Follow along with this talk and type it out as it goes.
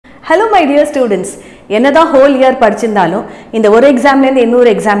Hello my dear students. என்னதான் whole year படிச்சிருந்தாலும் இந்த ஒரு எக்ஸாம்ல இருந்து இன்னொரு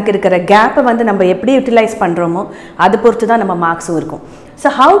எக்ஸாம்க்கு இருக்கிற கேப்பை வந்து நம்ம எப்படி யூட்டிலைஸ் பண்றோமோ அது பொறுத்து தான் நம்ம மார்க்ஸும் இருக்கும். So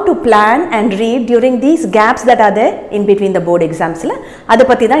how to plan and read during these gaps that are there in between the board examsல அத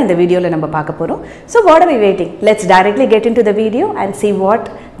பத்தி தான் இந்த வீடியோல நம்ம பார்க்க போறோம். So what are we waiting? Let's directly get into the video and see what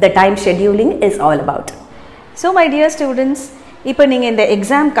the time scheduling is all about. So my dear students, இப்போ நீங்க இந்த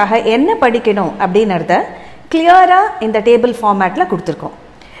எக்ஸாம்க்காக என்ன படிக்கணும் அப்படிங்கறத கிளியரா இந்த டேபிள் ஃபார்மட்ல கொடுத்திருக்கோம்.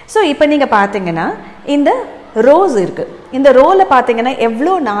 So இப்போ நீங்க பாத்தீங்கன்னா இந்த ரோஸ் இருக்கு. இந்த ரோல பாத்தீங்கன்னா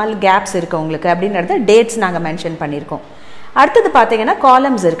எவ்வளவு நாள் கேப்ஸ் இருக்கு உங்களுக்கு அப்படிங்கறத டேட்ஸ் நாங்க மென்ஷன் பண்ணிருக்கோம். அடுத்து பாத்தீங்கன்னா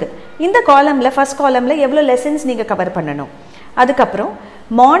காலம்ஸ் இருக்கு. இந்த காலம்ல ஃபர்ஸ்ட் காலம்ல எவ்வளவு லெசன்ஸ் நீங்க கவர் பண்ணனும். அதுக்கு அப்புறம்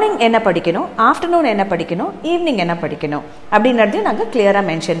மார்னிங் என்ன படிக்கணும், ஆஃப்டர்நூன் என்ன படிக்கணும், ஈவினிங் என்ன படிக்கணும் அப்படிங்கறதையும் நாங்க கிளியரா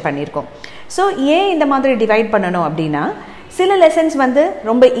மென்ஷன் பண்ணிருக்கோம். சோ ஏன் இந்த மாதிரி டிவைட் பண்ணனும் அப்படினா சில லெசன்ஸ் வந்து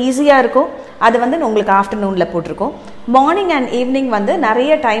ரொம்ப ஈஸியா இருக்கும். அது வந்து உங்களுக்கு ஆஃப்டர்நூன்ல போட்டுருக்கோம். மார்னிங் அண்ட் ஈவினிங் வந்து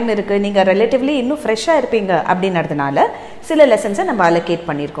நிறைய டைம் இருக்கு, நீங்க ரிலேட்டிவ்லி இன்னும் ஃப்ரெஷ்ஷா இருப்பீங்க அப்படின்றதுனால சில லெசன்ஸை நம்ம அலோகேட்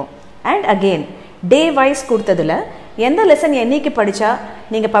பண்ணியிருக்கோம். அண்ட் அகெயின் டே வைஸ் கொடுத்ததுல எந்த லெசன் என்னைக்கு படிச்சா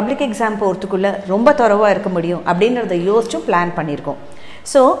நீங்க பப்ளிக் எக்ஸாம் போறதுக்குள்ள ரொம்ப தரவா இருக்க முடியும் அப்படின்றத யோசிச்சும் பிளான் பண்ணியிருக்கோம்.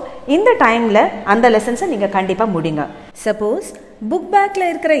 ஸோ இந்த டைம்ல அந்த லெசன்ஸை நீங்க கண்டிப்பா முடிங்க. சப்போஸ் புக் பேக்ல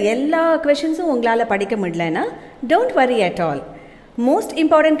இருக்கிற எல்லா கொஸ்டின்ஸும் உங்களால படிக்க முடியலன்னா don't worry at all. Most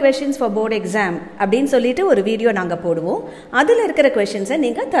important questions for board exam அப்படின்னு சொல்லிட்டு ஒரு வீடியோ நாங்கள் போடுவோம். அதில் இருக்கிற கொஸ்டின்ஸை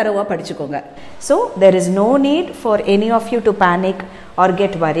நீங்கள் தரவாக படிச்சுக்கோங்க. So there is no need for any of you to panic R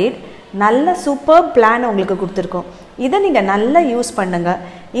get worried. நல்ல சூப்பர் பிளான் உங்களுக்கு கொடுத்துருக்கோம். இதை நீங்கள் நல்லா யூஸ் பண்ணுங்க.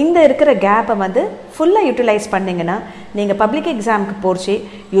 இந்த இருக்கிற கேப்பை வந்து ஃபுல்லாக யூட்டிலைஸ் பண்ணிங்கன்னா நீங்கள் பப்ளிக் எக்ஸாமுக்கு போச்சு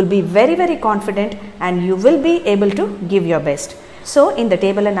you'll be very very confident and you will be able to give your best. So இந்த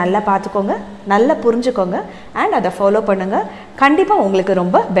டேபிளை நல்லா பார்த்துக்கோங்க, நல்லா புரிஞ்சுக்கோங்க அண்ட் அதை ஃபாலோ பண்ணுங்கள். கண்டிப்பாக உங்களுக்கு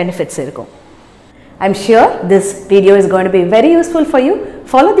ரொம்ப பெனிஃபிட்ஸ் இருக்கும். I'm sure this video is going to be very useful for you.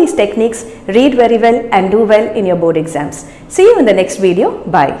 Follow these techniques, read very well and do well in your board exams. See you in the next video.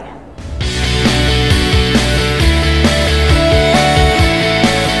 Bye.